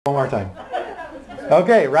One more time.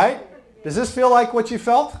 Okay, right? Does this feel like what you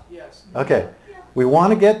felt? Yes. Okay. We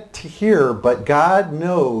want to get to here, but God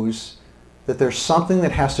knows that there's something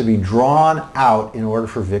that has to be drawn out in order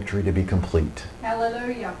for victory to be complete.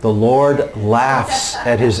 Hallelujah. The Lord laughs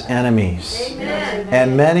at his enemies. Amen.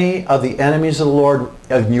 And many of the enemies of the Lord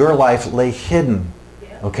in your life lay hidden.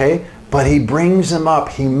 Okay? But he brings them up.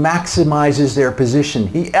 He maximizes their position.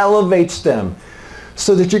 He elevates them.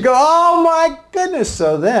 So that you go, oh my goodness.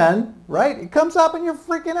 So then, right, it comes up and you're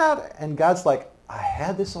freaking out. And God's like, I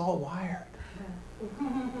had this all wired.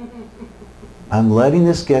 I'm letting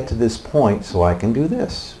this get to this point so I can do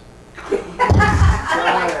this.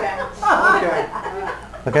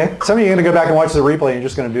 Okay? Some of you are going to go back and watch the replay and you're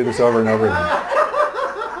just going to do this over and over again.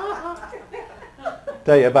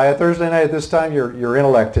 Tell you, by a Thursday night at this time, your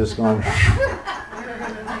intellect has gone.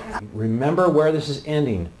 Remember where this is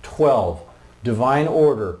ending. 12. Divine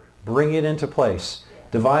order. Bring it into place.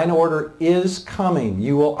 Divine order is coming.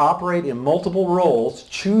 You will operate in multiple roles.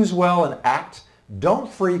 Choose well and act. Don't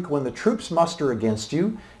freak when the troops muster against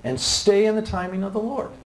you. And stay in the timing of the Lord.